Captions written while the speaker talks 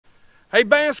Hey,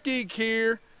 BassGeek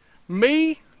here.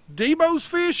 Me, DEBO'S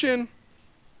Fishing,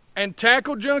 and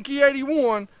Tackle Junkie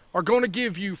 81 are going to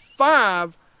give you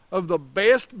 5 of the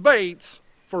best baits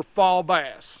for fall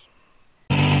bass.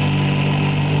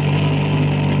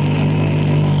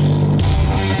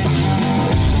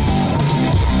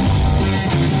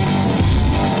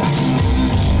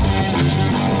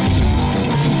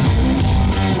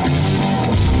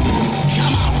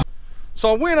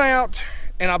 So I went out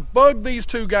and I bugged these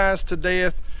two guys to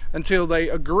death until they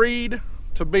agreed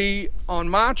to be on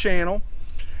my channel.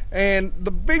 And the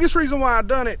biggest reason why I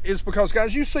done it is because,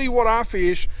 guys, you see what I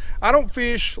fish. I don't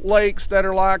fish lakes that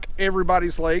are like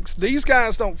everybody's lakes. These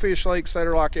guys don't fish lakes that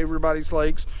are like everybody's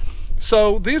lakes.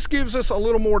 So this gives us a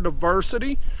little more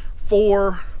diversity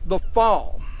for the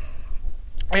fall,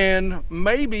 and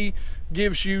maybe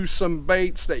gives you some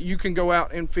baits that you can go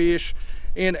out and fish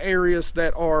in areas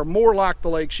that are more like the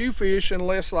lakes you fish and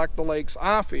less like the lakes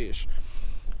I fish.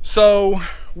 So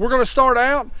we're going to start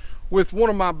out with one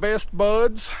of my best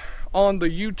buds on the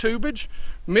YouTubeage,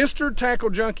 Mr. Tackle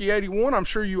Junkie 81. I'm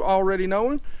sure you already know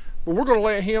him, but we're going to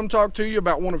let him talk to you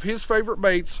about one of his favorite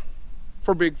baits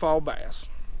for big fall bass.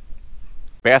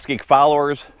 BassGeek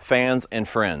followers, fans, and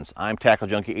friends, I'm Tackle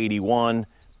Junkie 81.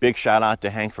 Big shout out to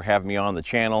Hank for having me on the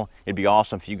channel. It'd be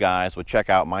awesome if you guys would check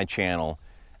out my channel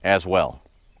as well.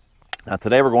 Now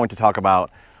today we're going to talk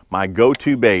about my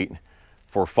go-to bait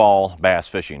for fall bass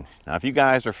fishing. Now if you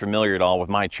guys are familiar at all with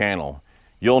my channel,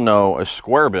 you'll know a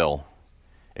square bill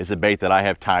is a bait that I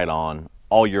have tied on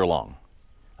all year long.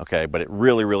 Okay, but it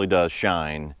really does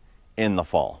shine in the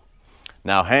fall.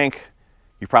 Now Hank,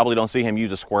 you probably don't see him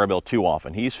use a square bill too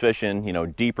often. He's fishing, you know,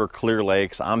 deeper, clear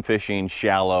lakes. I'm fishing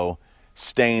shallow,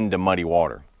 stained to muddy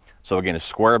water. So again, a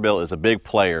square bill is a big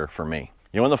player for me.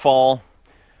 You know, in the fall,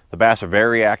 the bass are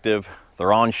very active.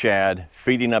 They're on shad,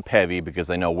 feeding up heavy because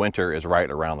they know winter is right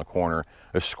around the corner.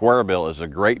 A square bill is a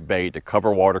great bait to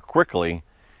cover water quickly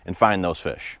and find those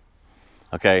fish.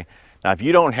 Okay, now if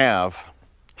you don't have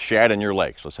shad in your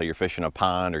lakes, let's say you're fishing a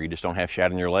pond or you just don't have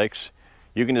shad in your lakes,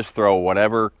 you can just throw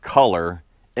whatever color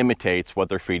imitates what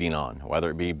they're feeding on, whether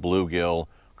it be bluegill,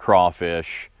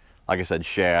 crawfish, like I said,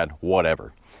 shad,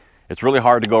 whatever. It's really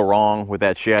hard to go wrong with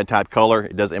that shad type color.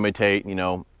 It does imitate, you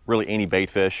know, really any bait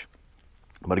fish.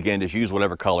 But again, just use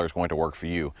whatever color is going to work for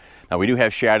you. Now we do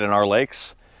have shad in our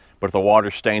lakes, but if the water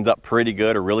stains up pretty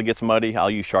good or really gets muddy, I'll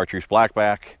use chartreuse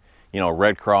blackback. You know,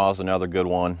 red craw is another good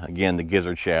one. Again, the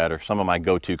gizzard shad are some of my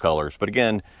go-to colors. But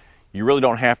again, you really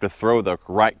don't have to throw the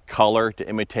right color to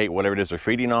imitate whatever it is they're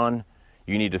feeding on.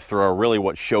 You need to throw really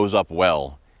what shows up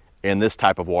well in this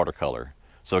type of watercolor.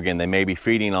 So again, they may be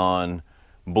feeding on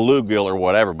bluegill or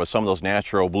whatever, but some of those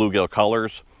natural bluegill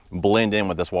colors blend in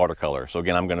with this watercolor. So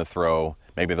again, I'm going to throw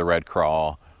maybe the red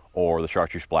craw or the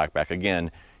chartreuse blackback.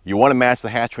 Again, you want to match the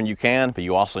hatch when you can, but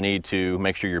you also need to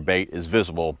make sure your bait is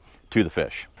visible to the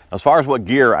fish. As far as what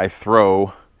gear I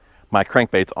throw my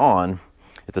crankbaits on,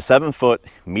 it's a 7-foot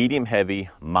medium heavy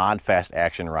mod fast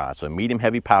action rod. So medium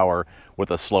heavy power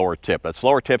with a slower tip. That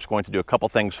slower tip is going to do a couple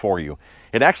things for you.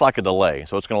 It acts like a delay,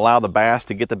 so it's going to allow the bass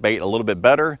to get the bait a little bit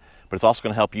better, but it's also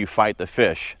going to help you fight the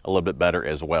fish a little bit better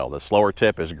as well. The slower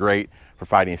tip is great for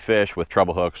fighting fish with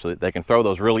treble hooks so that they can throw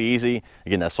those really easy.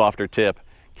 Again, that softer tip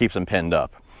keeps them pinned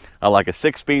up. I like a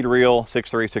 6-speed reel,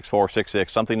 6.3, 6.4, 6.6,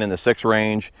 something in the 6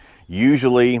 range,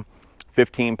 usually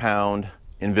 15-pound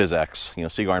InvizX, you know,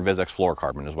 Seaguar InvizX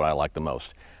fluorocarbon is what I like the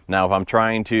most. Now, if I'm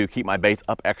trying to keep my baits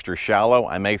up extra shallow,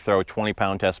 I may throw a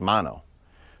 20-pound test mono.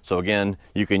 So again,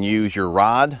 you can use your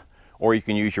rod or you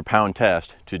can use your pound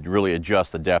test to really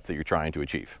adjust the depth that you're trying to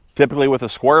achieve. Typically with a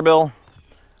square bill,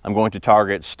 I'm going to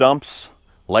target stumps,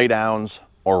 laydowns,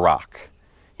 or rock.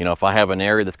 You know, if I have an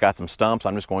area that's got some stumps,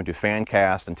 I'm just going to fan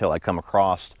cast until I come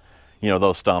across, you know,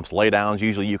 those stumps. Laydowns,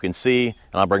 usually you can see, and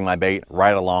I'll bring my bait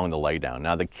right along the laydown.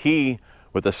 Now the key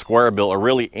with a square bill or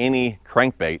really any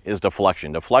crankbait is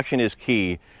deflection. Deflection is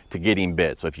key to getting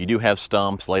bit. So if you do have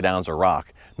stumps, laydowns, or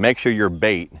rock, make sure your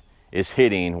bait is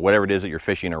hitting whatever it is that you're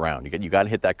fishing around. You got to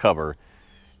hit that cover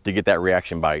to get that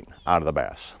reaction bite out of the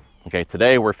bass. Okay,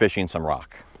 today we're fishing some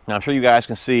rock. Now I'm sure you guys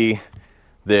can see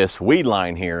this weed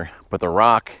line here, but the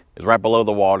rock is right below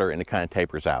the water and it kind of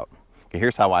tapers out. Okay,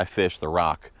 here's how I fish the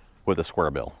rock with a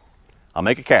square bill. I'll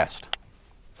make a cast.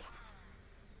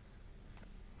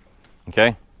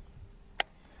 Okay,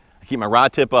 I keep my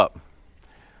rod tip up.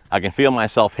 I can feel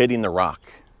myself hitting the rock.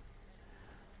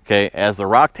 Okay, as the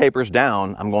rock tapers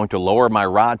down, I'm going to lower my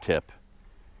rod tip,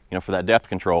 you know, for that depth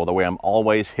control. That way I'm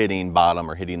always hitting bottom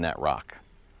or hitting that rock.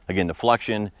 Again,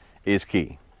 deflection is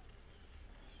key.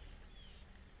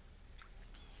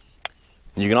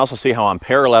 You can also see how I'm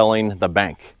paralleling the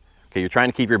bank Okay, you're trying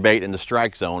to keep your bait in the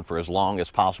strike zone for as long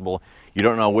as possible. You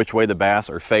don't know which way the bass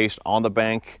are faced on the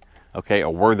bank, okay,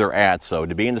 or where they're at. So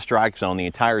to be in the strike zone the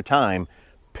entire time,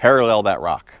 parallel that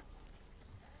rock.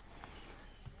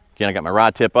 Again, I got my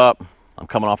rod tip up. I'm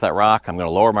coming off that rock. I'm going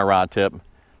to lower my rod tip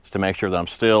just to make sure that I'm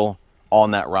still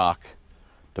on that rock,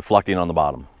 deflecting on the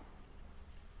bottom.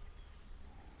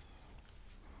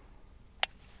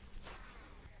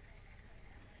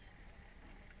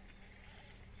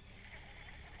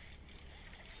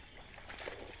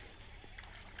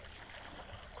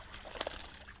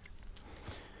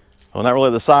 Well, not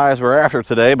really the size we're after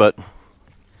today, but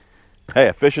hey,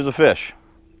 a fish is a fish.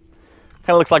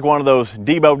 Kind of looks like one of those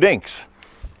Debo dinks.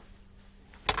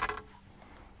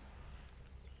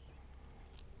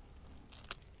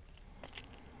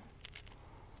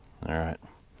 All right,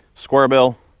 square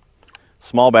bill,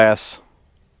 small bass.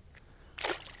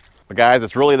 But guys,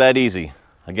 it's really that easy.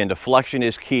 Again, deflection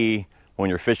is key when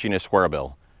you're fishing a square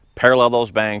bill. Parallel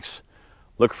those banks,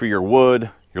 look for your wood,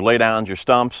 your laydowns, your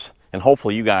stumps, and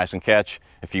hopefully you guys can catch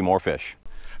a few more fish.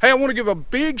 Hey, I want to give a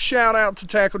big shout out to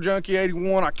Tackle Junkie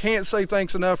 81. I can't say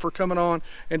thanks enough for coming on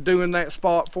and doing that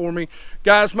spot for me.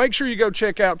 Guys, make sure you go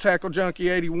check out Tackle Junkie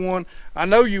 81. I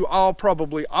know you all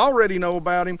probably already know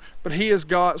about him, but he has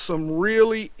got some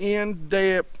really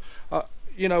in-depth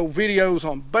videos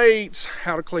on baits,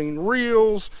 how to clean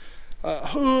reels,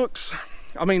 hooks.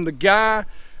 I mean, the guy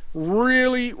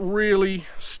really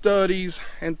studies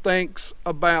and thinks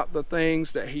about the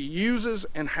things that he uses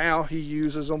and how he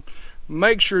uses them.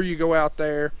 Make sure you go out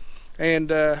there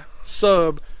and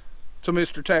sub to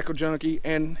Mr. Tackle Junkie,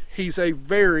 and he's a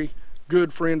very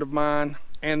good friend of mine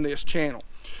and this channel.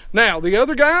 Now, the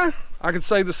other guy, I could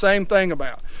say the same thing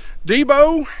about.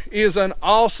 Debo is an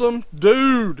awesome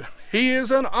dude. He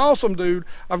is an awesome dude.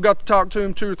 I've got to talk to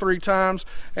him 2 or 3 times,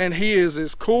 and he is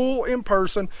as cool in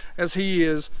person as he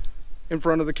is in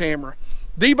front of the camera.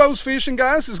 DEBO'S Fishing,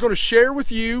 guys, is going to share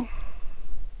with you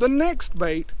the next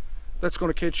bait that's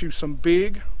going to catch you some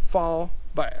big fall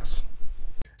bass.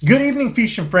 Good evening,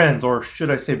 fishing friends, or should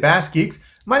I say bass geeks.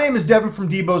 My name is Devin from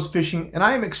DEBO'S Fishing, and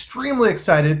I am extremely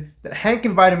excited that Hank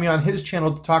invited me on his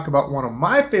channel to talk about one of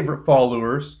my favorite fall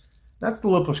lures. That's the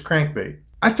lipless crankbait.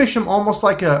 I fish them almost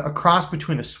like a cross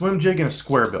between a swim jig and a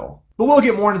square bill. But we'll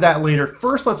get more into that later.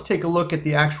 First, let's take a look at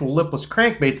the actual lipless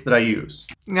crankbaits that I use.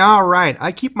 Alright,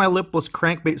 I keep my lipless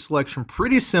crankbait selection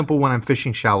pretty simple when I'm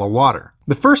fishing shallow water.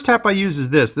 The first type I use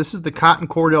is this. This is the Cotton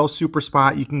Cordell Super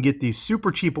Spot. You can get these super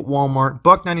cheap at Walmart.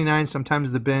 $1.99, sometimes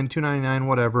the bin, $2.99,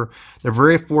 whatever. They're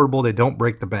very affordable. They don't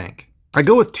break the bank. I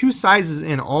go with 2 sizes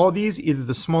in all of these, either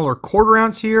the smaller 1/4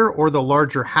 ounce here or the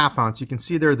larger 1/2 ounce. You can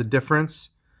see there the difference.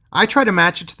 I try to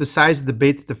match it to the size of the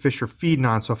bait that the fish are feeding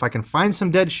on. So if I can find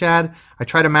some dead shad, I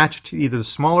try to match it to either the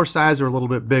smaller size or a little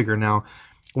bit bigger. Now,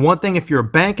 one thing, if you're a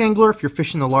bank angler, if you're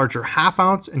fishing the larger 1/2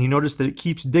 ounce and you notice that it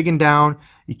keeps digging down,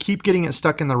 you keep getting it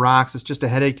stuck in the rocks, it's just a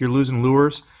headache, you're losing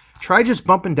lures, try just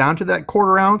bumping down to that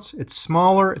 1/4 ounce. It's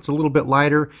smaller, it's a little bit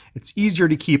lighter, it's easier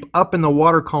to keep up in the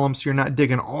water column so you're not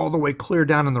digging all the way clear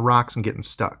down in the rocks and getting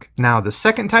stuck. Now, the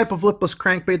second type of lipless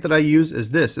crankbait that I use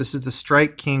is this. This is the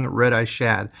Strike King Redeye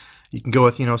Shad. You can go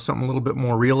with, something a little bit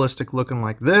more realistic looking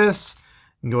like this.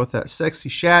 You can go with that sexy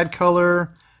shad color.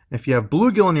 If you have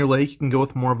bluegill in your lake, you can go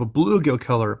with more of a bluegill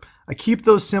color. I keep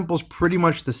those simples pretty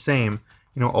much the same.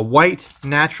 A white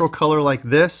natural color like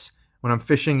this when I'm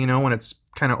fishing, when it's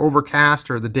kind of overcast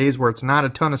or the days where it's not a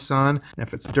ton of sun. And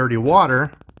if it's dirty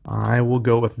water, I will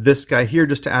go with this guy here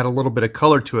just to add a little bit of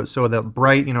color to it. So that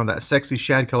bright, that sexy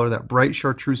shad color, that bright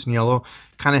chartreuse and yellow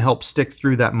kind of helps stick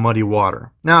through that muddy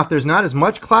water. Now, if there's not as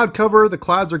much cloud cover, the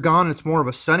clouds are gone, it's more of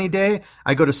a sunny day,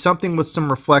 I go to something with some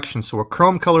reflection. So a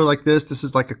chrome color like this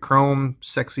is like a chrome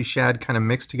sexy shad kind of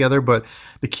mixed together. But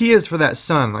the key is for that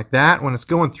sun, like that, when it's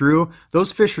going through,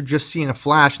 those fish are just seeing a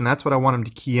flash, and that's what I want them to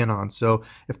key in on. So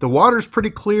if the water's pretty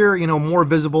clear, more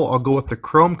visible, I'll go with the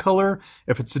chrome color.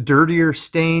 If it's a dirtier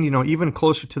stain, even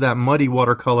closer to that muddy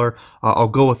watercolor, I'll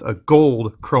go with a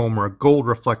gold chrome or a gold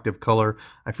reflective color.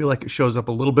 I feel like it shows up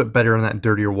a little bit better in that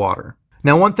dirtier water.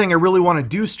 Now, one thing I really want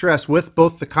to stress with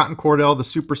both the Cotton Cordell, the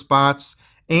Super Spots,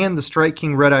 and the Strike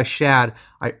King Redeye Shad,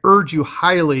 I urge you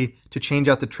highly to change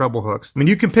out the treble hooks. I mean,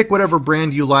 you can pick whatever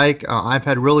brand you like. I've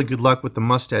had really good luck with the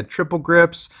Mustad triple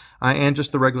grips and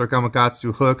just the regular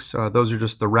Gamakatsu hooks. Those are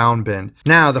just the round bend.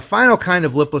 Now, the final kind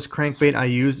of lipless crankbait I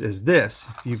use is this.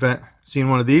 If you've seen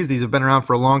one of these have been around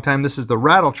for a long time. This is the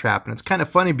rattle trap, and it's kind of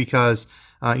funny because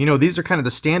these are kind of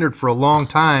the standard for a long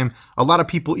time. A lot of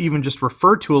people even just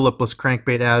refer to a lipless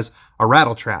crankbait as a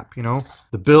rattle trap,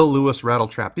 the Bill Lewis rattle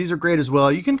trap. These are great as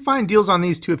well. You can find deals on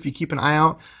these too if you keep an eye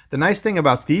out. The nice thing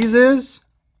about these is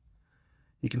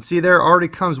You can see there already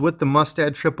comes with the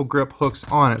Mustad triple grip hooks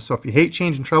on it. So if you hate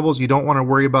changing trebles, you don't want to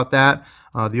worry about that.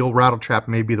 The old rattle trap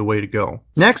may be the way to go.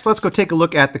 Next, let's go take a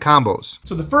look at the combos.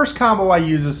 So the first combo I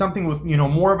use is something with,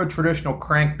 more of a traditional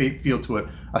crankbait feel to it.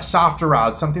 A softer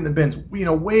rod, something that bends,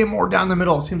 way more down the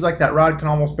middle. It seems like that rod can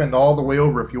almost bend all the way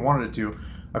over if you wanted it to.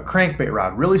 A crankbait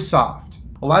rod, really soft.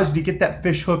 Allows you to get that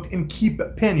fish hooked and keep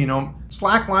it pinned.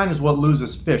 Slack line is what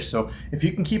loses fish. So if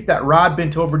you can keep that rod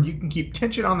bent over, you can keep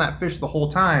tension on that fish the whole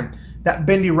time. That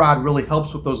bendy rod really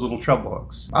helps with those little treble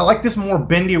hooks. I like this more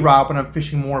bendy rod when I'm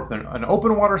fishing more of an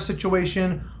open water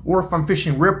situation, or if I'm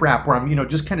fishing riprap where I'm,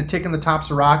 just kind of taking the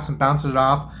tops of rocks and bouncing it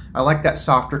off. I like that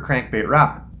softer crankbait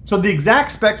rod. So the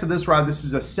exact specs of this rod, this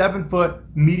is a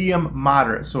 7-foot medium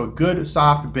moderate, so a good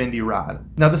soft bendy rod.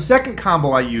 Now the second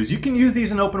combo I use, you can use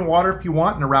these in open water if you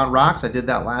want and around rocks. I did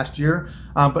that last year,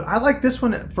 but I like this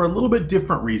one for a little bit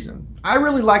different reason. I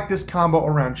really like this combo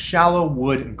around shallow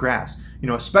wood and grass.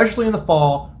 Especially in the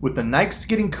fall, with the nights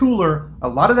getting cooler, a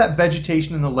lot of that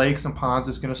vegetation in the lakes and ponds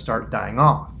is going to start dying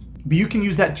off. But you can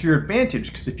use that to your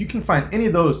advantage, because if you can find any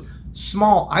of those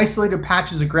small isolated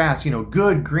patches of grass,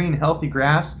 good green healthy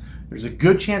grass, there's a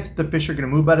good chance that the fish are going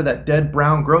to move out of that dead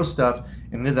brown gross stuff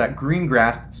and into that green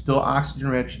grass that's still oxygen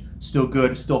rich, still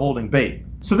good, still holding bait.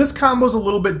 So this combo is a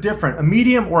little bit different. A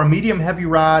medium or a medium heavy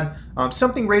rod,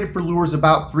 something rated for lures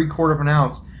about 3/4 of an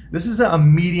ounce. This is a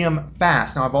medium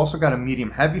fast. Now I've also got a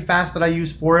medium heavy fast that I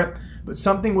use for it, but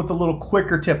something with a little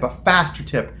quicker tip, a faster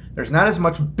tip. There's not as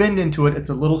much bend into it. It's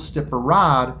a little stiffer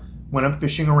rod when I'm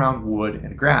fishing around wood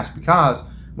and grass, because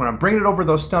when I'm bringing it over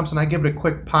those stumps and I give it a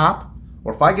quick pop,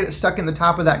 or if I get it stuck in the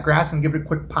top of that grass and give it a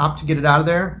quick pop to get it out of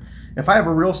there, if I have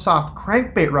a real soft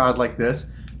crankbait rod like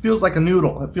this, it feels like a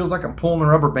noodle. It feels like I'm pulling a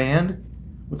rubber band.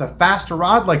 With a faster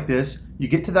rod like this, you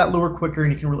get to that lure quicker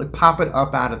and you can really pop it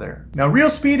up out of there. Now reel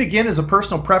speed, again, is a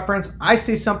personal preference. I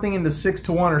say something into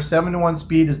 6-to-1 or 7-to-1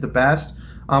 speed is the best.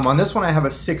 On this one I have a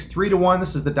 6-3-to-1.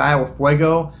 This is the Daiwa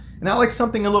Fuego. And I like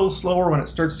something a little slower when it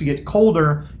starts to get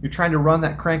colder. You're trying to run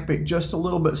that crankbait just a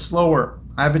little bit slower.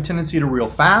 I have a tendency to reel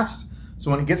fast.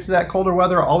 So when it gets to that colder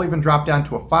weather, I'll even drop down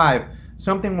to a 5.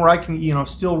 Something where I can,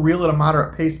 still reel at a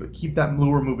moderate pace, but keep that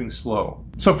lure moving slow.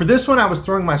 So for this one, I was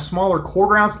throwing my smaller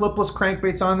 1/4 ounce lipless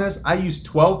crankbaits on this. I used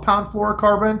 12-pound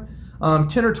fluorocarbon.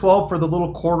 10 or 12 for the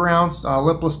little 1/4 ounce.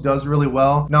 Lipless does really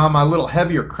well. Now on my little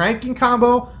heavier cranking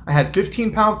combo, I had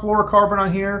 15-pound fluorocarbon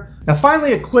on here. Now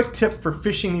finally, a quick tip for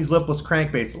fishing these lipless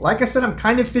crankbaits. Like I said, I'm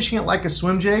kind of fishing it like a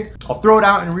swim jig. I'll throw it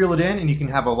out and reel it in, and you can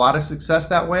have a lot of success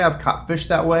that way. I've caught fish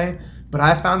that way. But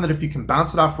I found that if you can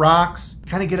bounce it off rocks,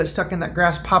 kind of get it stuck in that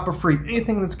grass, pop a free,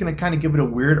 anything that's going to kind of give it a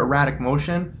weird erratic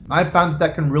motion, I've found that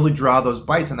that can really draw those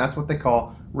bites, and that's what they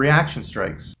call reaction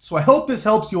strikes. So I hope this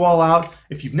helps you all out.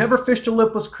 If you've never fished a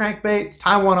lipless crankbait,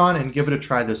 tie one on and give it a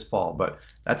try this fall. But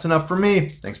that's enough for me.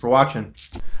 Thanks for watching.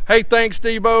 Hey, thanks,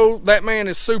 Debo. That man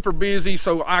is super busy,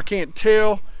 so I can't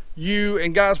tell you.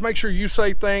 And guys, make sure you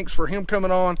say thanks for him coming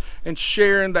on and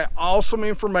sharing that awesome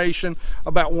information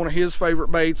about one of his favorite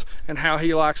baits and how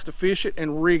he likes to fish it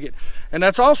and rig it. And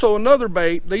that's also another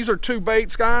bait. These are two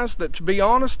baits, guys, that, to be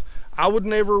honest, I would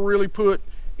never really put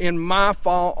in my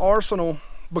fall arsenal,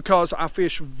 because I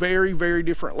fish very, very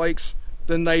different lakes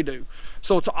than they do.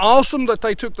 So it's awesome that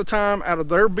they took the time out of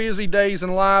their busy days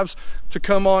and lives to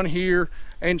come on here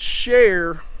and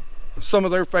share some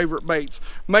of their favorite baits.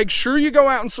 Make sure you go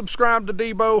out and subscribe to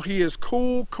Debo. He is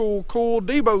cool.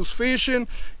 DEBO'S Fishing.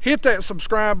 Hit that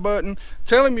subscribe button.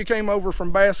 Tell him you came over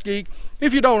from BassGeek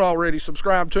if you don't already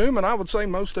subscribe to him, and I would say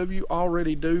most of you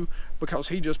already do, because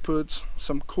he just puts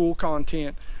some cool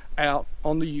content out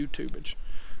on the YouTubeage.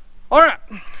 All right,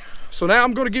 so now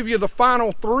I'm going to give you the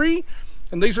final 3,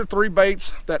 and these are 3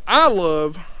 baits that I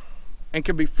love and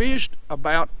can be fished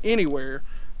about anywhere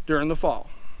during the fall.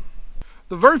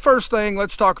 The very first thing,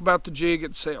 let's talk about the jig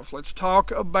itself. Let's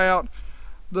talk about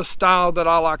the style that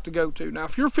I like to go to. Now,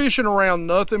 if you're fishing around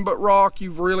nothing but rock,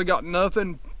 you've really got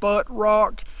nothing but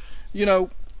rock, a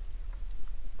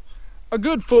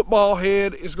good football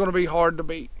head is going to be hard to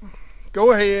beat.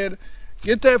 Go ahead,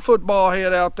 get that football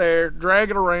head out there,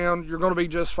 drag it around, you're going to be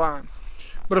just fine.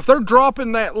 But if they're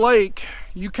dropping that lake,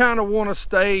 you kind of want to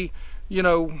stay,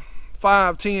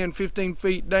 5, 10, 15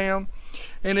 feet down.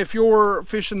 And if you're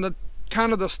fishing the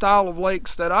kind of the style of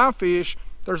lakes that I fish,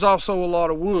 there's also a lot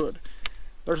of wood.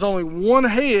 There's only one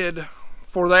head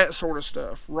for that sort of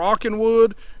stuff. Rock and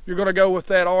wood, you're going to go with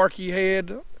that archy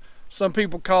head. Some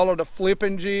people call it a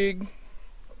flipping jig.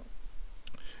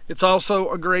 It's also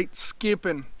a great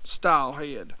skipping style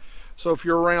head. So if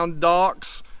you're around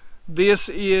docks, this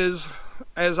is,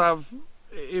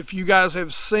 if you guys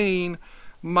have seen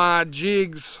my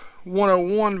Jigs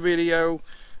 101 video,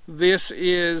 this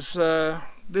is my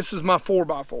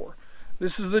 4x4.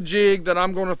 This is the jig that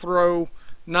I'm going to throw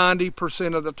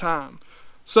 90% of the time.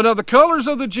 So now the colors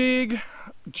of the jig,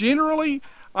 generally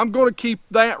I'm going to keep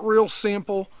that real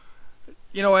simple,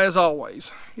 you know, as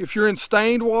always. If you're in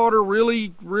stained water,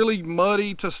 really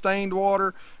muddy to stained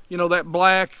water, you know, that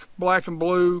black and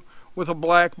blue with a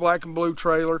black and blue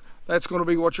trailer, that's going to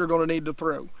be what you're going to need to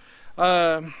throw.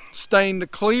 Stained to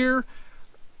clear,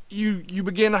 you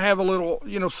begin to have a little,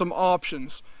 you know, some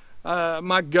options.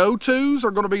 My go-tos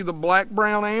are going to be the black,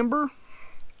 brown, amber,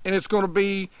 and it's going to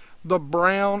be the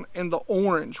brown and the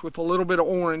orange with a little bit of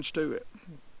orange to it.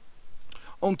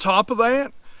 On top of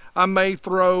that, I may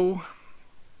throw,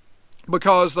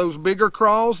 because those bigger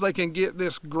crawls, they can get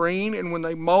this green, and when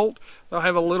they molt, they'll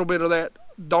have a little bit of that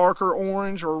darker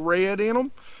orange or red in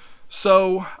them.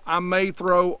 So I may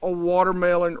throw a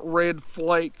watermelon red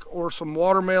flake or some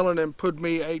watermelon and put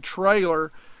me a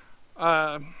trailer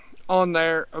on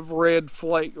there of red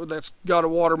flake that's got a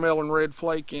watermelon red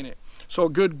flake in it. So a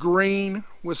good green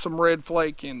with some red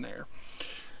flake in there.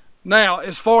 Now,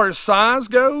 as far as size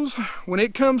goes, when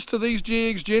it comes to these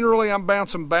jigs, generally I'm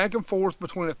bouncing back and forth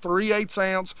between a 3/8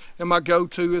 ounce and my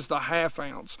go-to is the 1/2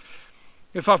 ounce.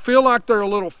 If I feel like they're a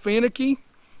little finicky,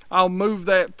 I'll move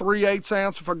that 3/8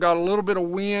 ounce. If I've got a little bit of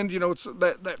wind, you know, it's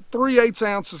that 3/8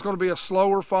 ounce is going to be a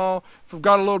slower fall. If I've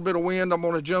got a little bit of wind, I'm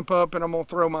going to jump up and I'm going to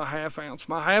throw my 1/2 ounce.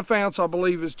 My 1/2 ounce, I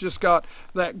believe, has just got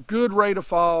that good rate of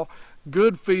fall,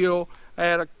 good feel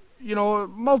at a, you know, a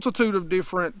multitude of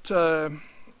different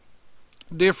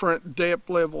depth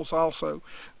levels also.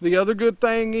 The other good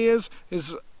thing is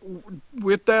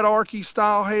with that Arky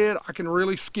style head, I can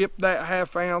really skip that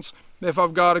 1/2 ounce if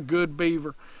I've got a good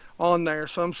beaver on there,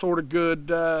 some sort of good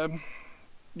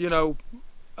you know,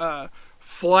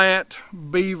 flat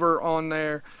beaver on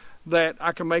there, that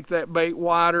I can make that bait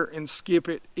wider and skip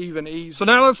it even easier. So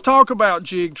now let's talk about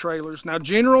jig trailers. Now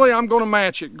generally I'm going to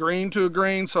match it green to a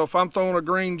green, so if I'm throwing a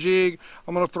green jig,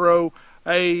 I'm going to throw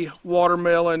a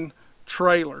watermelon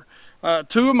trailer.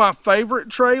 Two of my favorite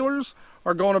trailers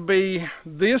are going to be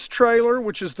this trailer,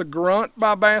 which is the Grunt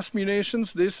by Bass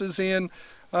Munitions. This is in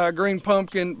green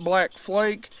pumpkin black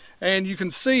flake, and you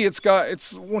can see it's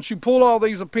once you pull all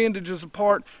these appendages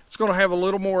apart, it's going to have a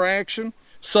little more action.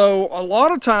 So a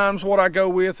lot of times what I go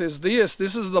with is this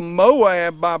is the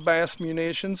Moab by Bass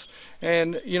Munitions,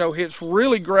 and you know, it's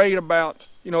really great about,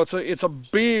 you know, it's a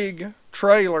big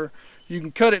trailer. You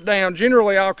can cut it down.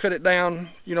 Generally I'll cut it down,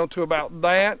 you know, to about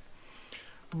that,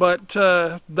 but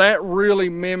that really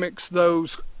mimics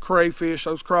those crayfish,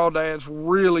 those crawdads,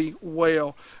 really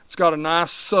well. It's got a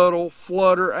nice subtle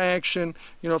flutter action.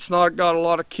 You know, it's not got a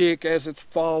lot of kick as it's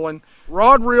falling.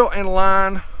 Rod, reel, and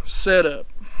line setup.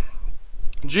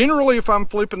 Generally, if I'm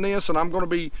flipping this and I'm going to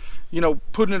be, you know,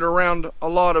 putting it around a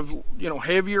lot of, you know,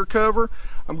 heavier cover,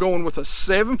 I'm going with a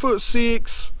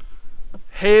 7'6"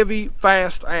 heavy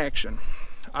fast action.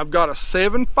 I've got a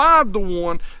 7.5 to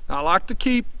 1. Now, I like to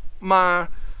keep my,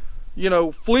 you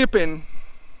know, flipping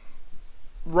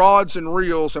rods and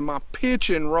reels and my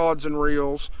pitching rods and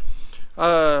reels,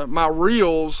 my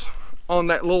reels on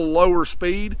that little lower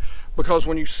speed, because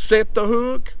when you set the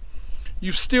hook,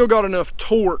 you've still got enough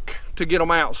torque to get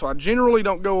them out. So I generally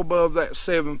don't go above that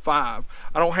 7.5.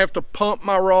 I don't have to pump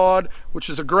my rod, which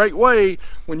is a great way.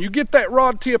 When you get that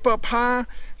rod tip up high,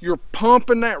 you're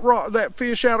pumping that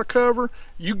fish out of cover.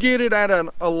 You get it at an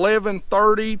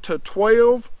 11:30 to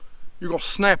 12, you're gonna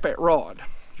snap that rod.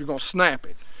 You're gonna snap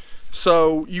it.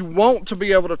 So you want to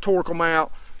be able to torque them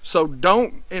out. So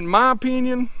don't, in my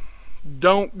opinion,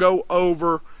 don't go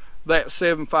over that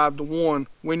 7.5 to 1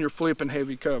 when you're flipping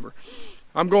heavy cover.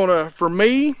 I'm gonna, for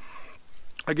me,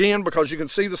 again, because you can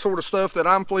see the sort of stuff that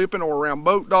I'm flipping or around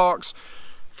boat docks,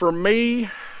 for me,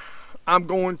 I'm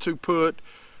going to put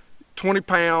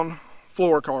 20-pound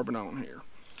fluorocarbon on here.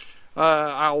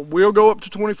 I will go up to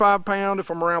 25-pound if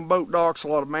I'm around boat docks, a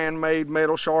lot of man-made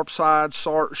metal sharp sides,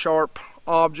 sharp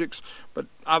objects, but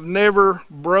I've never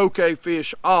broke a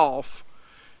fish off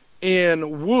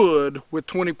in wood with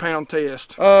 20-pound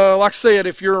test. Like I said,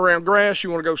 if you're around grass,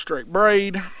 you want to go straight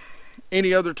braid.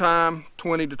 Any other time,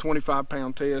 20 to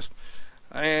 25-pound test.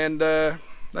 And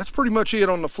that's pretty much it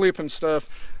on the flipping stuff.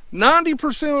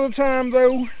 90% of the time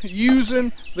though,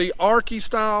 using the Arky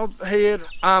style head,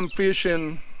 I'm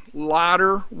fishing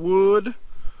lighter wood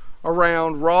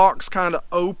around rocks, kind of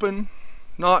open,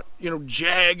 not, you know,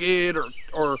 jagged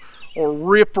or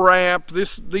riprap.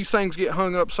 These things get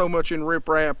hung up so much in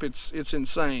riprap, it's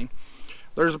insane.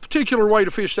 There's a particular way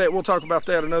to fish that. We'll talk about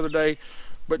that another day.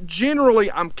 But generally,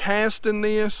 I'm casting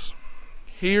this.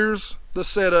 Here's the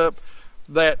setup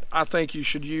that I think you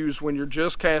should use when you're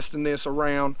just casting this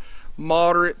around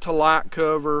moderate to light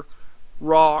cover,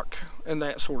 rock, and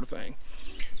that sort of thing.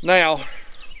 Now,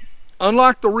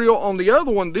 unlike the reel on the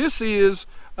other one, this is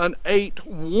an 8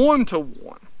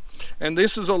 1-to-1, and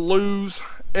this is a Lew's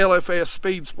LFS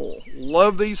speed spool.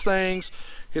 Love these things.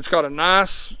 It's got a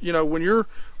nice, you know, when you're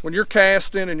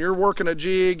casting and you're working a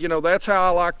jig, you know, that's how I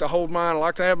like to hold mine. I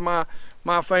like to have my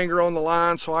finger on the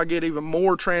line so I get even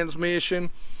more transmission.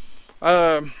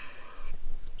 But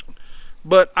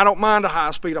I don't mind a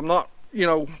high speed. I'm not, you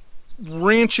know,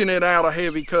 wrenching it out of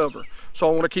heavy cover. So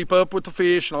I want to keep up with the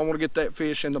fish, and I want to get that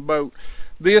fish in the boat.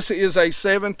 This is a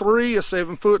 7.3, a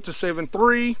 7 foot to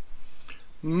 7.3,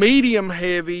 medium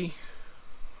heavy,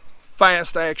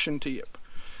 fast action tip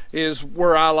is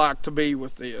where I like to be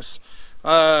with this.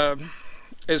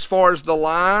 As far as the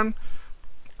line,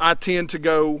 I tend to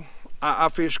go, I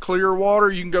fish clear water.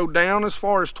 You can go down as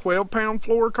far as 12-pound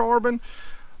fluorocarbon.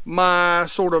 My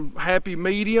sort of happy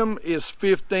medium is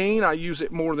 15. I use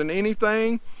it more than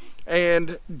anything,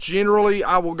 and generally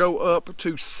I will go up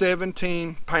to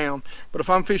 17 pound. But if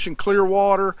I'm fishing clear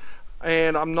water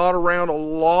and I'm not around a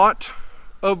lot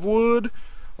of wood,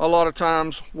 a lot of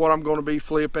times what I'm going to be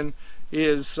flipping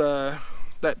is that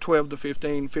 12 to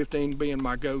 15, 15 being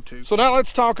my go-to. So now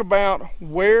let's talk about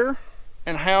where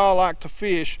and how I like to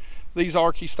fish these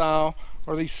Arky style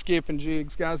or these skipping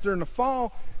jigs. Guys, during the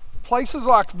fall, places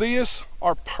like this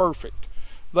are perfect.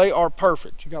 They are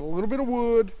perfect. You got a little bit of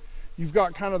wood, you've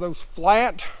got kind of those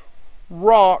flat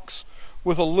rocks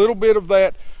with a little bit of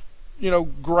that, you know,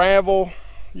 gravel,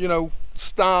 you know,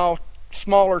 style,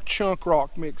 smaller chunk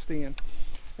rock mixed in.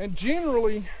 And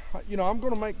generally, you know, I'm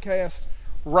going to make casts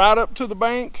right up to the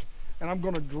bank, and I'm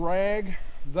going to drag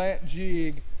that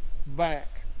jig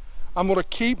back. I'm going to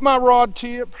keep my rod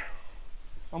tip,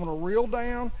 I'm going to reel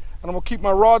down, and I'm going to keep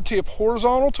my rod tip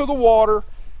horizontal to the water,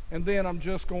 and then I'm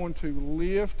just going to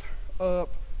lift up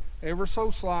ever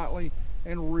so slightly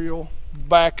and reel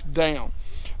back down.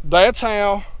 That's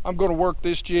how I'm going to work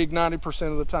this jig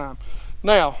 90% of the time.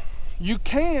 Now, you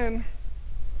can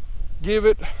give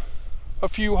it a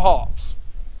few hops.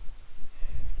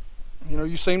 You know,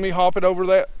 you've seen me hop it over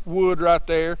that wood right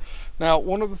there. Now,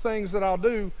 one of the things that I'll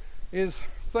do is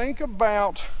think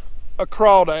about a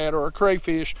crawdad or a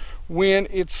crayfish when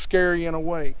it's scurrying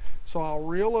away. So I'll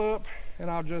reel up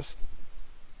and I'll just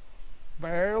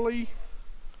barely,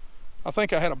 I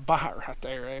think I had a bite right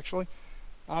there actually.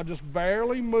 I'll just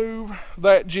barely move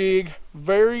that jig,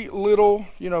 very little,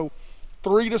 you know,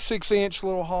 3 to 6 inch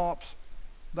little hops.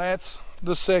 That's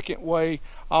the second way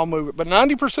I'll move it. But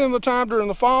 90% of the time during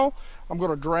the fall, I'm going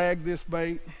to drag this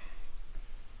bait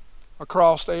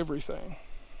across everything.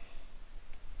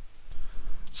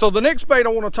 So the next bait I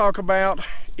want to talk about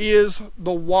is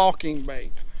the walking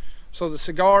bait. So the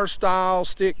cigar style,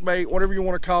 stick bait, whatever you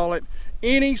want to call it,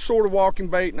 any sort of walking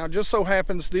bait. Now just so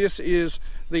happens this is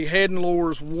the Heddon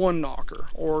Lures Oneknocker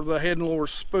or the Heddon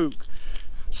Lures Spook.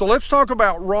 So let's talk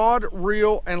about rod,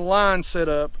 reel, and line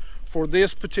setup for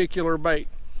this particular bait.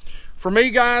 For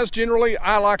me, guys, generally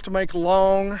I like to make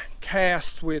long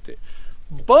casts with it,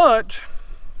 but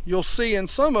you'll see in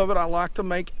some of it I like to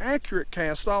make accurate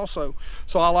casts also.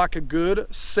 So I like a good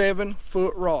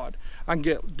 7-foot rod. I can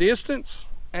get distance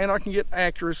and I can get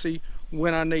accuracy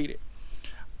when I need it.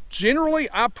 Generally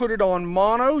I put it on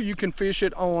mono. You can fish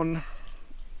it on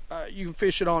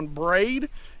braid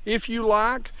if you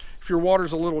like, if your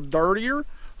water's a little dirtier.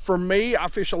 For me, I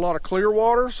fish a lot of clear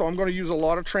water, so I'm going to use a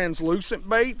lot of translucent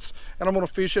baits, and I'm going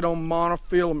to fish it on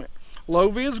monofilament.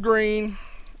 Low vis green,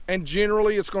 and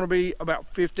generally it's going to be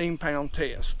about 15-pound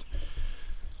test.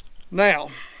 Now,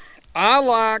 I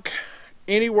like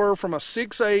anywhere from a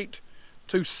 6/8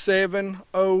 to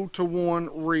 7/0 to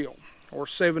 1 reel, or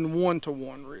 7/1 to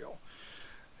 1 reel.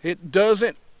 It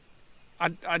doesn't,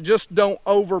 I just don't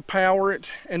overpower it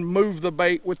and move the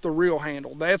bait with the reel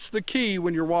handle. That's the key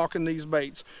when you're walking these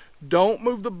baits. Don't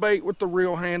move the bait with the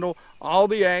reel handle. All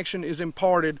the action is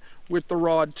imparted with the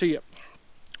rod tip.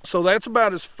 So that's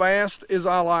about as fast as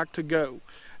I like to go.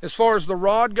 As far as the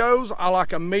rod goes, I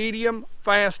like a medium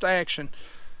fast action.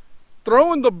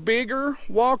 Throwing the bigger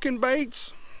walking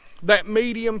baits, that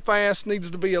medium fast needs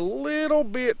to be a little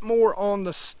bit more on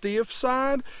the stiff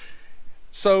side.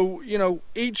 So, you know,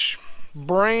 each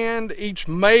brand, each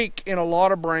make in a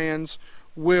lot of brands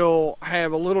will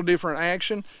have a little different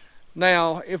action.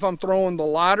 Now, if I'm throwing the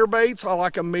lighter baits, I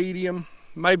like a medium,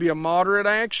 maybe a moderate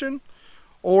action,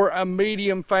 or a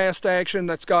medium fast action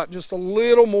that's got just a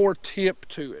little more tip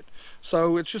to it.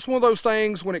 So it's just one of those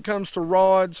things when it comes to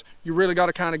rods, you really got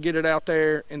to kind of get it out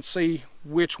there and see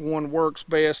which one works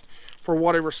best for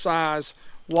whatever size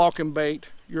walking bait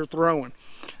you're throwing.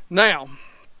 Now,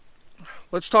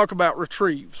 let's talk about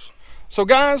retrieves. So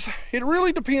guys, it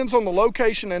really depends on the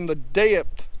location and the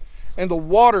depth and the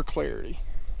water clarity.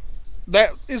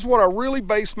 That is what I really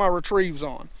base my retrieves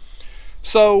on.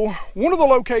 So one of the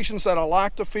locations that I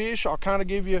like to fish, I'll kind of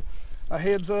give you a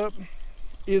heads up,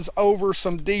 is over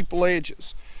some deep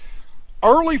ledges.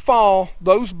 Early fall,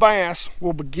 those bass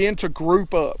will begin to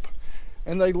group up,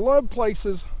 and they love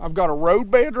places. I've got a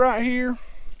road bed right here.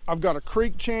 I've got a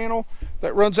creek channel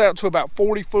that runs out to about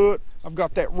 40 foot. I've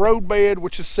got that road bed,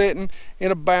 which is sitting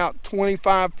in about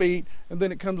 25 feet, and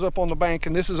then it comes up on the bank.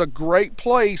 And this is a great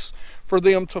place for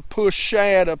them to push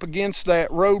shad up against that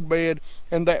road bed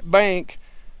and that bank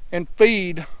and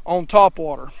feed on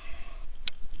topwater.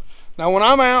 Now, when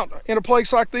I'm out in a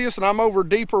place like this and I'm over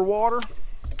deeper water,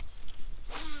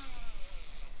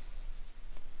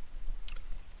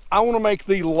 I want to make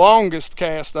the longest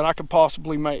cast that I could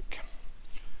possibly make.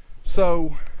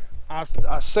 So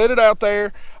I set it out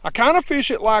there. I kind of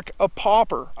fish it like a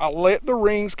popper. I let the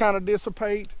rings kind of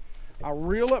dissipate. I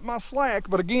reel up my slack,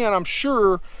 but again, I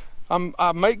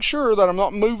make sure that I'm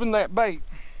not moving that bait.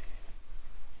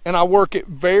 And I work it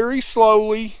very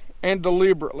slowly and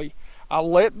deliberately. I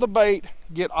let the bait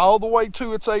get all the way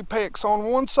to its apex on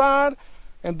one side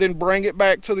and then bring it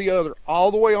back to the other,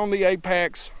 all the way on the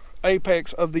apex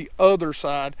of the other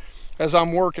side as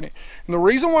I'm working it. And the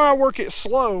reason why I work it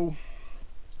slow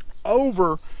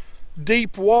over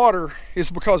deep water is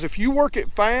because if you work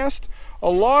it fast, a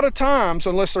lot of times,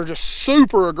 unless they're just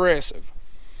super aggressive,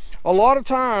 a lot of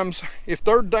times if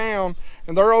they're down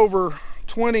and they're over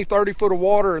 20, 30 foot of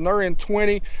water and they're in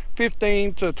 20,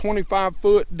 15 to 25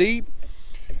 foot deep,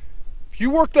 if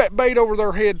you work that bait over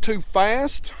their head too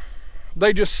fast,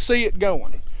 they just see it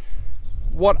going.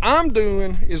 What I'm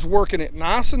doing is working it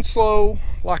nice and slow,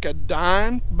 like a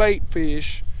dying bait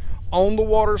fish on the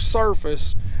water's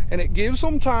surface, and it gives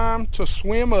them time to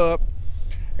swim up,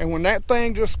 and when that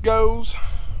thing just goes,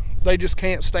 they just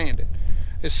can't stand it.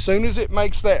 As soon as it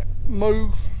makes that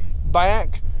move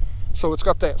back, so it's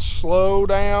got that slow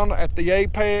down at the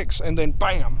apex and then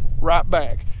bam, right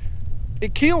back,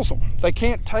 it kills them. They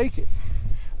can't take it.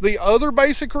 The other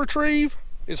basic retrieve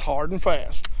is hard and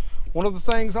fast. One of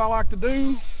the things I like to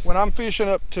do when I'm fishing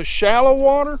up to shallow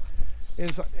water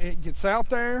is it gets out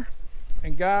there,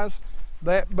 and guys,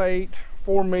 that bait,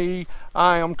 for me,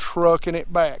 I am trucking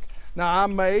it back. Now, I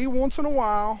may once in a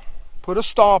while put a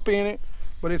stop in it,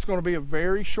 but it's going to be a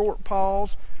very short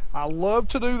pause. I love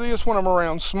to do this when I'm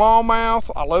around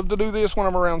smallmouth. I love to do this when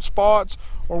I'm around spots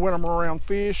or when I'm around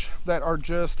fish that are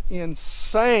just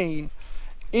insane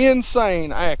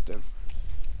active.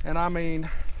 And I mean,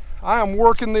 I am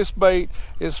working this bait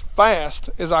as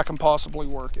fast as I can possibly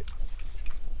work it.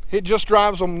 It just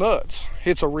drives them nuts.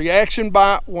 It's a reaction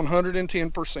bite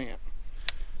 110%.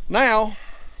 Now,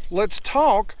 let's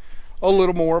talk a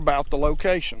little more about the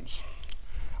locations.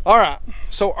 All right,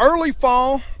 so early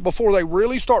fall, before they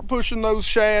really start pushing those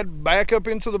shad back up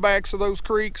into the backs of those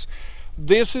creeks,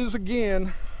 this is,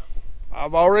 again,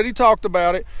 I've already talked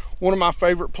about it, one of my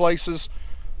favorite places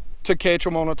to catch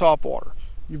them on a topwater.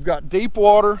 You've got deep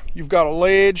water, you've got a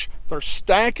ledge, they're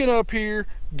stacking up here,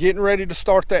 getting ready to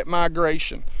start that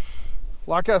migration.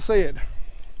 Like I said,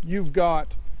 you've got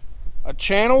a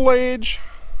channel ledge,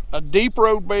 a deep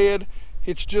road bed.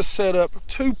 It's just set up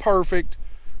too perfect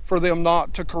for them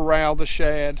not to corral the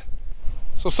shad.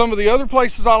 So some of the other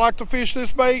places I like to fish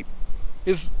this bait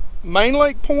is main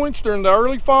lake points during the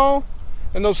early fall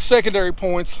and those secondary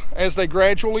points as they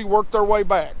gradually work their way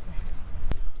back.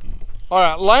 All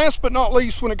right, last but not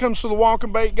least, when it comes to the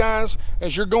walking bait, guys,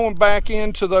 as you're going back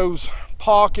into those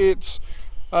pockets,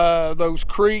 those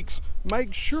creeks,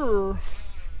 make sure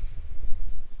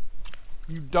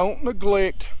you don't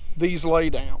neglect these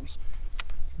laydowns.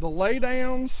 The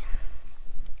laydowns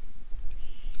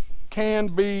can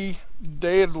be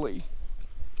deadly.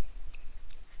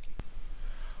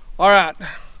 All right,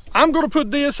 I'm going to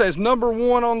put this as number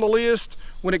one on the list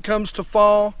when it comes to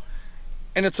fall,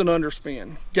 and it's an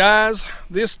underspin. Guys,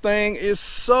 this thing is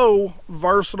so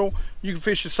versatile. You can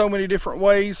fish it so many different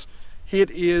ways. It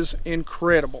is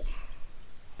incredible.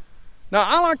 Now,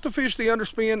 I like to fish the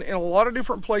underspin in a lot of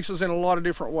different places in a lot of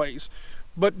different ways.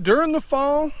 But during the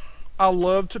fall, I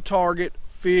love to target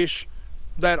fish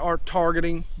that are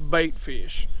targeting bait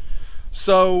fish.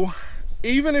 So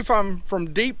even if I'm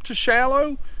from deep to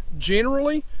shallow,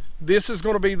 generally, this is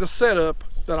going to be the setup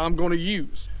that I'm going to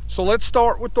use. So let's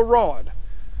start with the rod.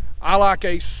 I like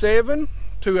a 7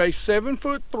 to a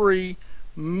 7'3"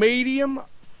 medium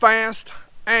fast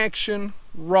action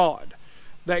rod.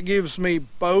 That gives me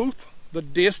both the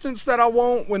distance that I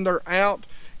want when they're out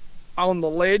on the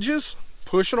ledges,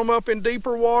 pushing them up in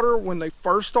deeper water when they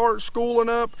first start schooling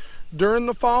up during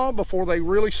the fall before they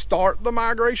really start the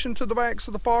migration to the backs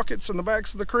of the pockets and the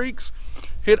backs of the creeks.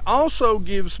 It also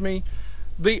gives me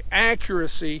the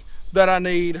accuracy that I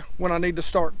need when I need to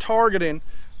start targeting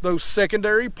those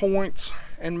secondary points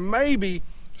and maybe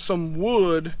some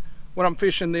wood when I'm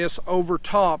fishing this over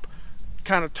top,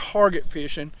 kind of target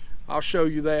fishing. I'll show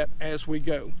you that as we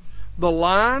go. The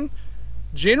line,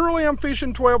 generally I'm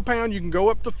fishing 12 pound. You can go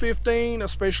up to 15,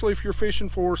 especially if you're fishing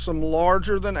for some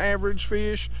larger than average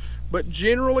fish. But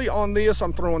generally on this,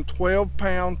 I'm throwing 12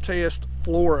 pound test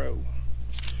fluoro.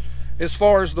 As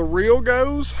far as the reel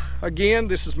goes, again,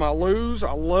 this is my Lose.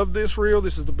 I love this reel.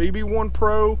 This is the BB1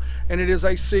 Pro, and it is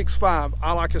a 6.5.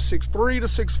 I like a 6.3 to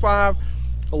 6.5,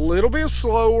 a little bit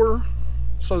slower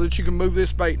so that you can move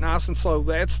this bait nice and slow.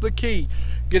 That's the key.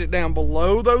 Get it down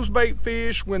below those bait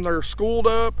fish when they're schooled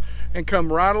up and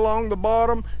come right along the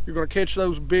bottom. You're going to catch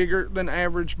those bigger than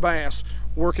average bass.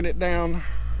 Working it down,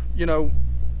 you know,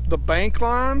 the bank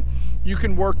line, you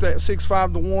can work that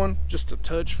 6.5 to 1 just a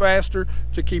touch faster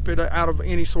to keep it out of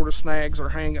any sort of snags or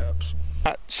hang-ups.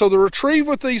 So the retrieve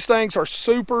with these things are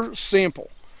super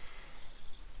simple.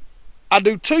 I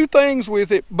do two things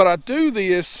with it, but I do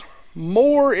this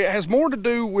more, it has more to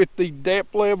do with the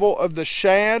depth level of the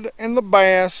shad and the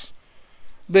bass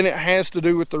than it has to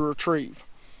do with the retrieve.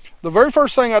 The very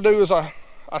first thing I do is I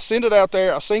send it out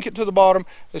there, I sink it to the bottom.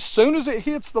 As soon as it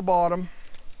hits the bottom,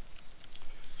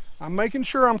 I'm making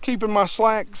sure I'm keeping my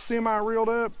slack semi-reeled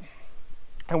up.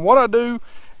 And what I do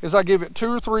is I give it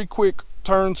 2 or 3 quick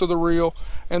turns of the reel,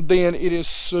 and then it is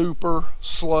super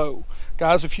slow.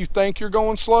 Guys, if you think you're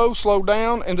going slow, slow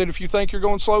down. And then if you think you're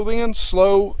going slow then,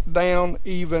 slow down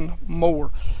even more.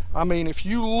 I mean, if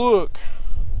you look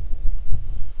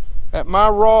at my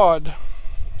rod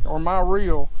or my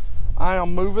reel, I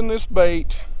am moving this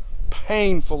bait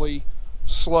painfully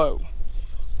slow.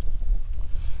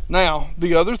 Now,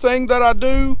 the other thing that I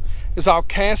do is I'll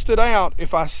cast it out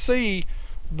if I see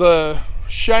the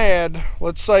shad,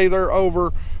 let's say they're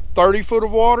over 30 foot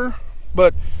of water,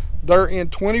 but they're in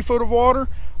 20 foot of water.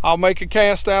 I'll make a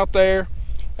cast out there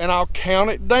and I'll count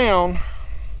it down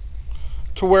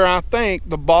to where I think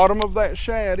the bottom of that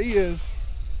shad is.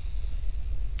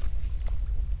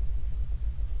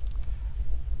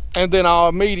 And then I'll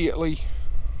immediately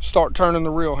start turning the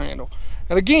reel handle.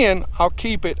 And again, I'll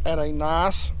keep it at a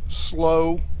nice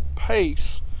slow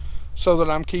pace so that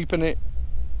I'm keeping it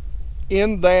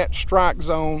in that strike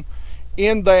zone,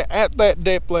 at that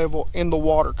depth level in the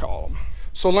water column.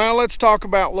 So now let's talk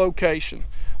about location.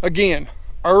 Again,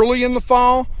 early in the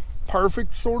fall,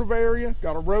 perfect sort of area,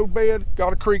 got a road bed,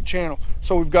 got a creek channel,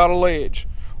 so we've got a ledge.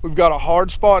 We've got a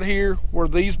hard spot here where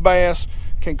these bass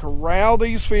can corral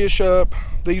these fish up,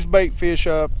 these bait fish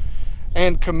up,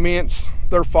 and commence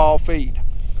their fall feed.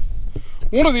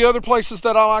 One of the other places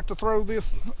that I like to throw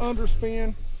this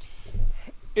underspin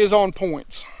is on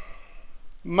points.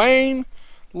 Main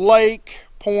lake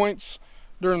points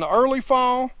during the early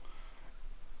fall.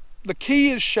 The key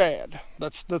is shad.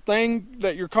 That's the thing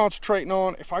that you're concentrating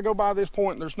on. If I go by this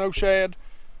point and there's no shad,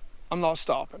 I'm not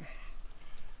stopping.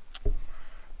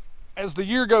 As the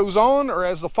year goes on, or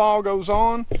as the fall goes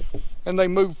on, and they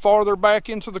move farther back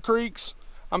into the creeks,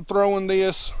 I'm throwing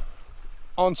this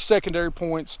on secondary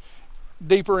points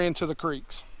deeper into the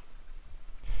creeks.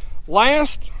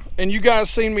 Last, and you guys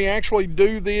seen me actually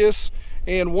do this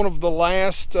in one of the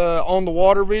last on the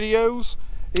water videos,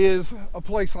 is a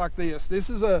place like this. This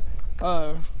is a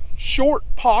short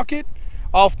pocket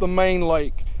off the main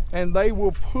lake, and they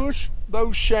will push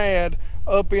those shad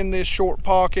up in this short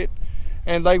pocket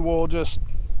and they will just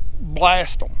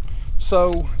blast them.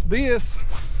 So this,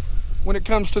 when it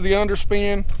comes to the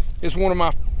underspin, is one of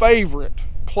my favorite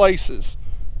places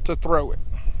to throw it.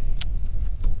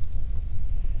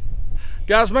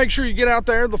 Guys, make sure you get out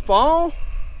there. The fall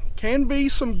can be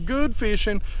some good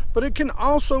fishing, but it can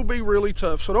also be really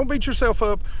tough. So don't beat yourself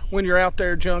up when you're out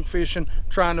there junk fishing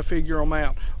trying to figure them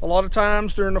out. A lot of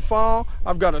times during the fall,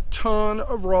 I've got a ton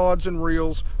of rods and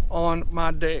reels on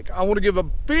my deck. I want to give a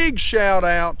big shout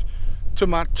out to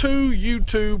my 2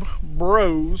 YouTube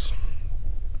bros,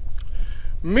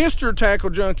 Mr. Tackle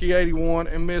Junkie 81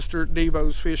 and Mr.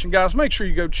 DEBO'S Fishing. Guys, make sure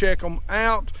you go check them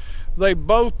out. They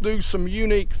both do some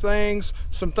unique things,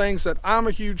 some things that I'm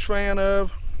a huge fan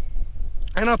of,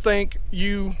 and I think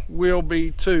you will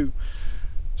be too.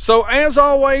 So as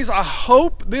always, I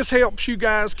hope this helps you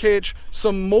guys catch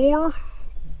some more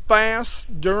bass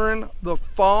during the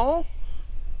fall.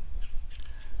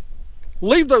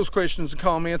 Leave those questions and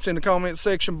comments in the comment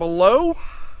section below.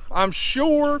 I'm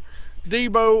sure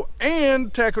Debo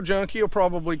and Tackle Junkie will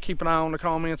probably keep an eye on the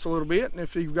comments a little bit, and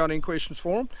if you've got any questions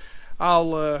for them,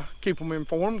 I'll keep them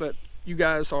informed that you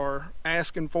guys are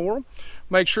asking for them.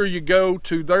 Make sure you go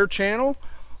to their channel,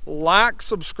 like,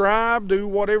 subscribe, do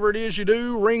whatever it is you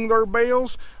do, ring their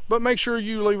bells, but make sure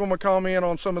you leave them a comment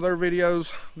on some of their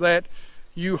videos that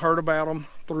you heard about them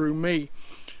through me.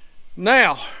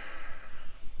 Now,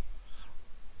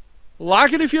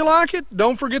 like it if you like it.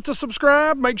 Don't forget to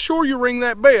subscribe. Make sure you ring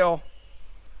that bell.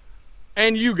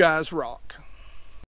 And you guys rock.